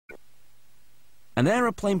An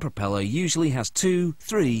aeroplane propeller usually has 2,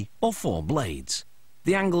 3 or 4 blades,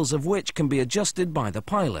 the angles of which can be adjusted by the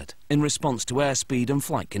pilot in response to airspeed and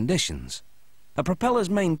flight conditions. A propeller's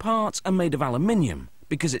main parts are made of aluminium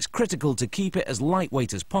because it's critical to keep it as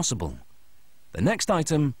lightweight as possible. The next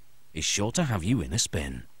item is sure to have you in a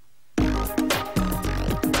spin.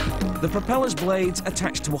 The propeller's blades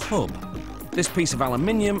attach to a hub. This piece of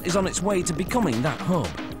aluminium is on its way to becoming that hub.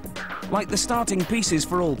 Like the starting pieces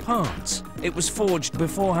for all parts, it was forged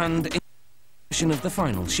beforehand in anticipation of the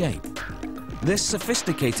final shape. This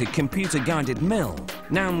sophisticated computer-guided mill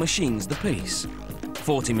now machines the piece.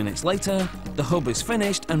 40 minutes later, the hub is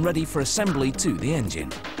finished and ready for assembly to the engine.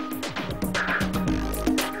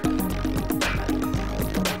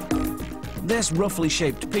 This roughly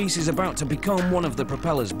shaped piece is about to become one of the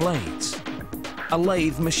propeller's blades. A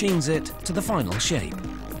lathe machines it to the final shape.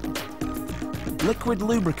 Liquid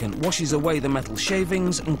lubricant washes away the metal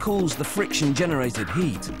shavings and cools the friction-generated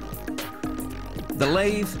heat. The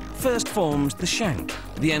lathe first forms the shank,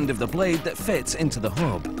 the end of the blade that fits into the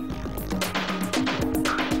hub.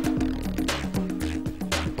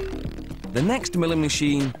 The next milling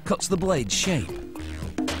machine cuts the blade's shape.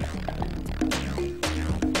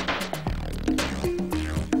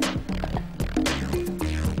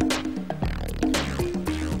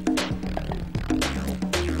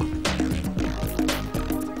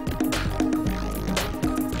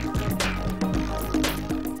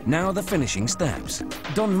 Now the finishing steps,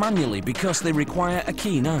 done manually because they require a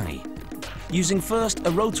keen eye. Using first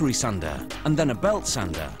a rotary sander and then a belt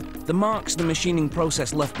sander, the marks the machining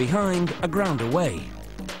process left behind are ground away.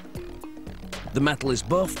 The metal is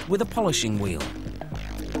buffed with a polishing wheel.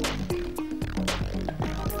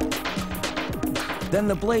 Then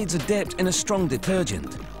the blades are dipped in a strong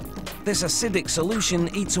detergent. This acidic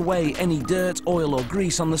solution eats away any dirt, oil or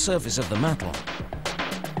grease on the surface of the metal.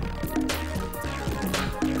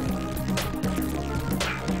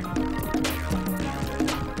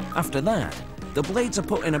 After that, the blades are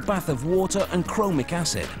put in a bath of water and chromic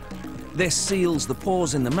acid. This seals the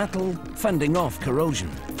pores in the metal, fending off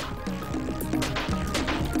corrosion.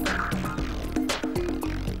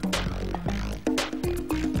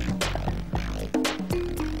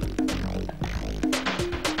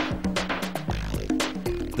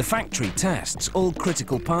 The factory tests all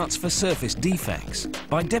critical parts for surface defects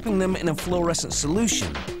by dipping them in a fluorescent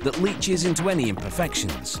solution that leaches into any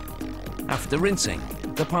imperfections. After rinsing,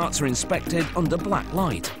 the parts are inspected under black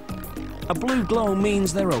light. A blue glow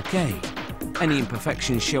means they're okay. Any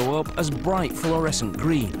imperfections show up as bright fluorescent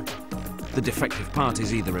green. The defective part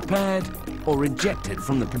is either repaired or rejected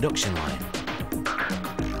from the production line.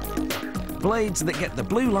 Blades that get the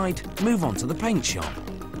blue light move on to the paint shop.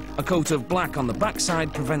 A coat of black on the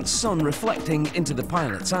backside prevents sun reflecting into the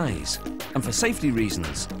pilot's eyes. And for safety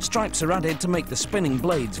reasons, stripes are added to make the spinning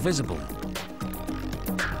blades visible.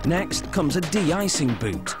 Next comes a de-icing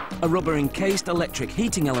boot, a rubber-encased electric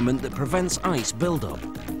heating element that prevents ice buildup.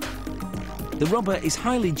 The rubber is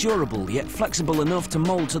highly durable yet flexible enough to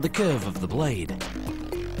mold to the curve of the blade.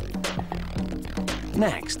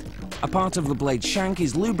 Next, a part of the blade shank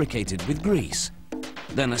is lubricated with grease.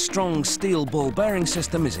 Then a strong steel ball bearing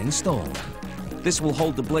system is installed. This will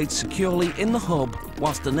hold the blade securely in the hub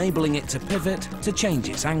whilst enabling it to pivot to change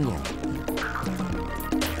its angle.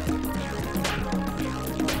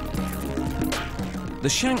 The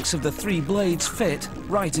shanks of the 3 blades fit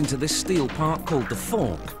right into this steel part called the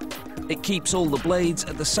fork. It keeps all the blades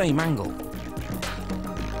at the same angle.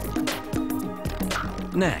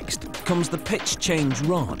 Next comes the pitch change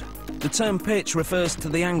rod. The term pitch refers to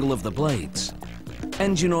the angle of the blades.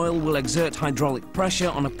 Engine oil will exert hydraulic pressure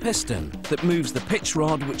on a piston that moves the pitch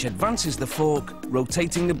rod, which advances the fork,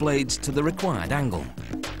 rotating the blades to the required angle.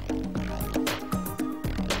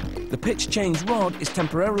 The pitch change rod is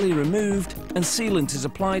temporarily removed and sealant is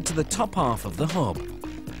applied to the top half of the hub.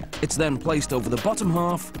 It's then placed over the bottom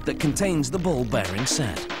half that contains the ball bearing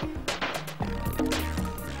set.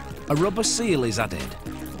 A rubber seal is added.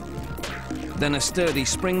 Then a sturdy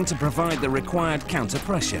spring to provide the required counter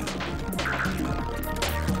pressure.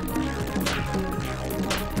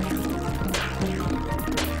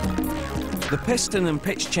 The piston and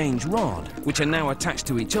pitch change rod, which are now attached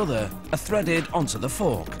to each other, are threaded onto the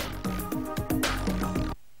fork.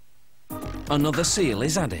 Another seal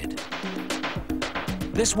is added.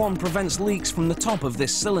 This one prevents leaks from the top of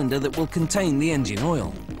this cylinder that will contain the engine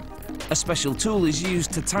oil. A special tool is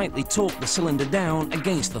used to tightly torque the cylinder down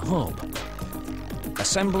against the hub.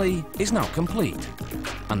 Assembly is now complete,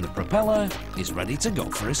 and the propeller is ready to go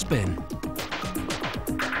for a spin.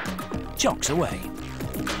 Chocks away.